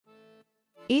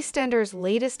EastEnders'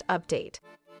 latest update.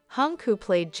 Hunk, who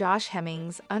played Josh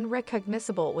Hemmings,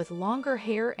 unrecognizable with longer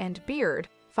hair and beard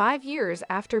 5 years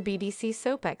after BBC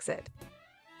soap exit.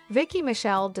 Vicky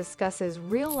Michelle discusses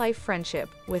real-life friendship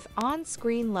with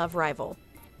on-screen love rival.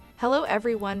 Hello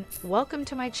everyone, welcome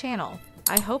to my channel.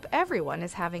 I hope everyone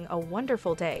is having a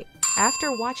wonderful day.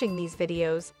 After watching these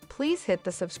videos, please hit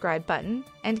the subscribe button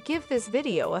and give this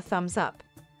video a thumbs up.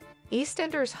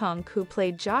 EastEnders' Hunk, who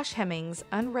played Josh Hemmings,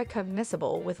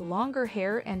 unrecognizable with longer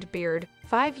hair and beard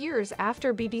 5 years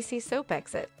after BBC soap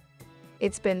exit.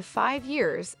 It's been 5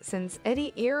 years since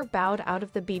Eddie Eyre bowed out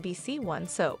of the BBC One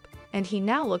soap, and he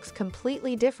now looks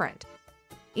completely different.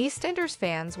 EastEnders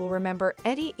fans will remember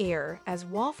Eddie Eyre as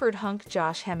Walford Hunk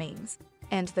Josh Hemmings,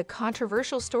 and the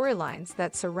controversial storylines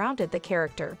that surrounded the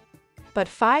character. But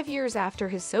 5 years after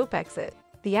his soap exit,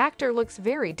 the actor looks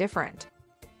very different.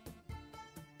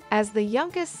 As the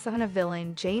youngest son of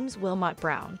villain James Wilmot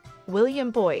Brown,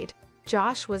 William Boyd,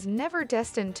 Josh was never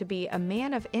destined to be a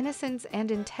man of innocence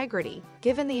and integrity,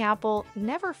 given the apple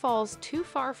never falls too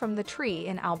far from the tree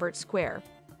in Albert Square.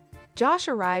 Josh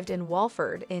arrived in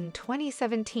Walford in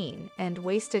 2017 and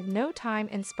wasted no time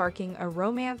in sparking a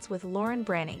romance with Lauren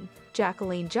Branning,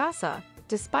 Jacqueline Jassa,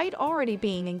 despite already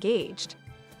being engaged.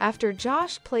 After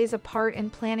Josh plays a part in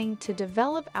planning to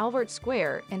develop Albert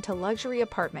Square into luxury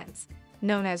apartments,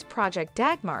 known as Project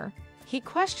Dagmar, he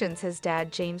questions his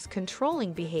dad James'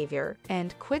 controlling behavior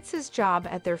and quits his job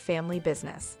at their family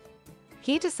business.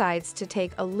 He decides to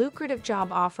take a lucrative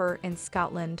job offer in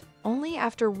Scotland only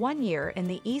after 1 year in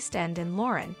the East End, and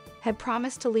Lauren had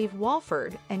promised to leave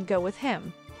Walford and go with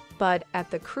him, but at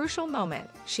the crucial moment,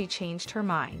 she changed her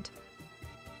mind.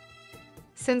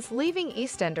 Since leaving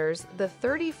EastEnders, the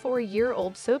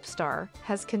 34-year-old soap star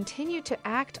has continued to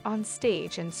act on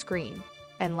stage and screen,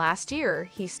 and last year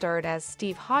he starred as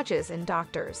Steve Hodges in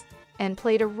Doctors and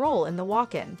played a role in The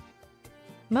Walk-In.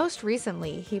 Most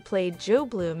recently, he played Joe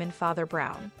Bloom in Father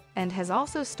Brown, and has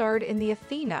also starred in The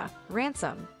Athena,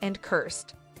 Ransom, and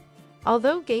Cursed.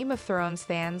 Although Game of Thrones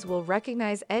fans will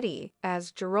recognize Eddie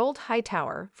as Gerald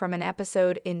Hightower from an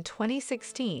episode in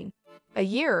 2016, a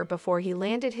year before he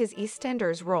landed his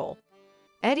EastEnders role,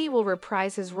 Eddie will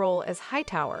reprise his role as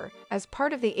Hightower as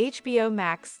part of the HBO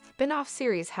Max spin-off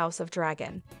series House of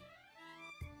Dragon.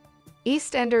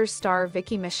 EastEnders star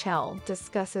Vicky Michelle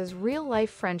discusses real-life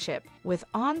friendship with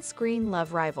on-screen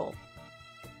love rival.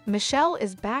 Michelle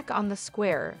is back on the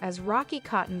square as Rocky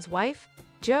Cotton's wife,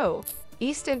 Jo.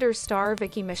 EastEnders star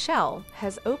Vicky Michelle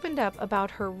has opened up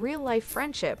about her real-life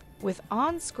friendship with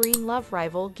on-screen love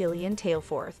rival Gillian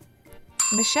Tailforth.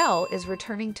 Michelle is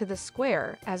returning to the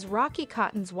square as Rocky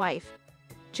Cotton's wife,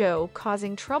 Jo,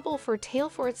 causing trouble for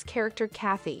Tailforth's character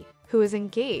Kathy, who is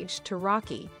engaged to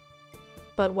Rocky.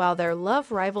 But while they're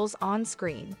love rivals on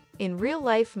screen, in real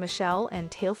life Michelle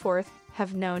and Tailforth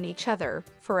have known each other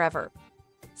forever.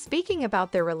 Speaking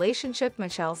about their relationship,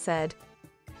 Michelle said,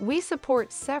 "We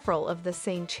support several of the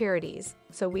same charities,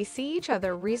 so we see each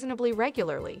other reasonably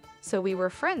regularly, so we were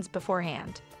friends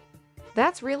beforehand.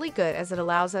 That's really good as it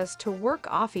allows us to work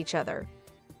off each other.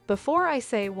 Before I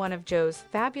say one of Jo's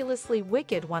fabulously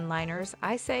wicked one-liners,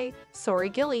 I say, 'Sorry,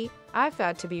 Gilly, I've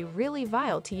got to be really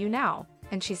vile to you now,'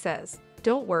 and she says,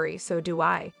 'Don't worry, so do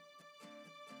I.'"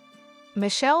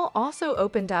 Michelle also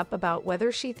opened up about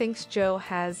whether she thinks Jo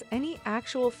has any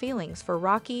actual feelings for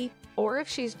Rocky or if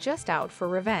she's just out for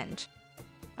revenge.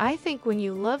 "I think when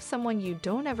you love someone you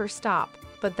don't ever stop,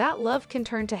 but that love can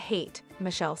turn to hate,"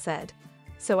 Michelle said.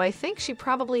 "So I think she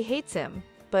probably hates him,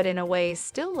 but in a way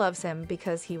still loves him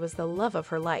because he was the love of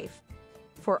her life.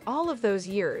 For all of those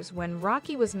years when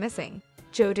Rocky was missing,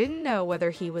 Jo didn't know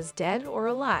whether he was dead or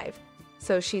alive,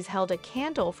 so she's held a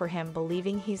candle for him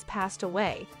believing he's passed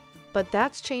away. But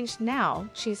that's changed now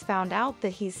she's found out that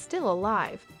he's still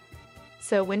alive.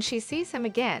 So when she sees him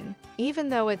again, even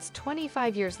though it's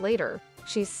 25 years later,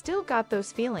 she's still got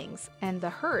those feelings, and the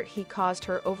hurt he caused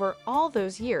her over all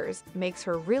those years makes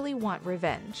her really want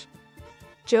revenge."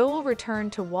 Jo will return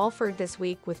to Walford this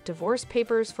week with divorce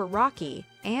papers for Rocky,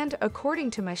 and according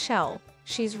to Michelle,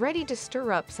 she's ready to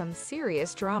stir up some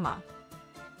serious drama.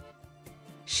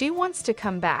 She wants to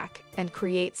come back and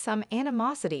create some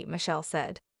animosity, Michelle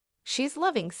said. She's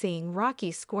loving seeing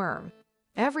Rocky squirm.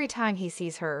 Every time he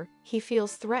sees her, he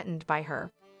feels threatened by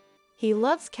her. He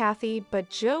loves Kathy, but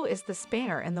Jo is the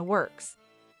spanner in the works.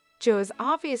 Jo is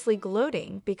obviously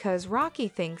gloating because Rocky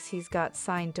thinks he's got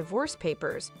signed divorce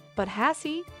papers, but has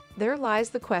he? There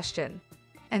lies the question.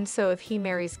 And so if he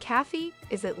marries Kathy,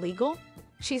 is it legal?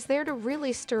 She's there to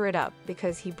really stir it up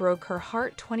because he broke her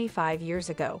heart 25 years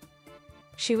ago.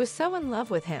 She was so in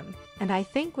love with him, and I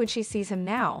think when she sees him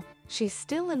now, She's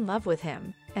still in love with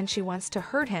him, and she wants to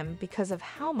hurt him because of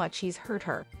how much he's hurt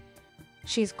her.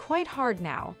 She's quite hard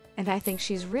now, and I think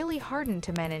she's really hardened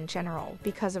to men in general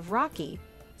because of Rocky,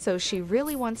 so she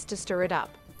really wants to stir it up,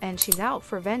 and she's out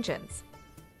for vengeance.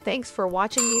 Thanks for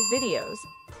watching these videos.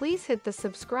 Please hit the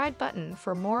subscribe button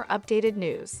for more updated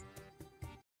news.